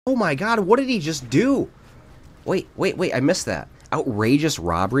Oh my god, what did he just do? Wait, I missed that. Outrageous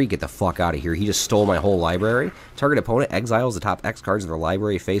robbery, get the fuck out of here. He just stole my whole library. Target opponent exiles the top X cards of their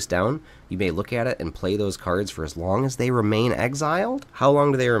library face down. You may look at it and play those cards for as long as they remain exiled? How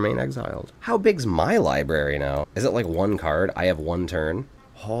long do they remain exiled? How big's my library now? Is it like one card? I have one turn.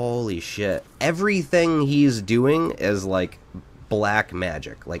 Holy shit. Everything he's doing is like black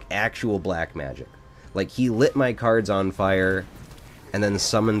magic. Like actual black magic. Like he lit my cards on fire and then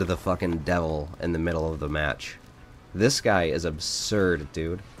summoned the fucking devil in the middle of the match. This guy is absurd,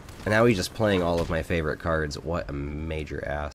 dude. And now he's just playing all of my favorite cards. What a major ass.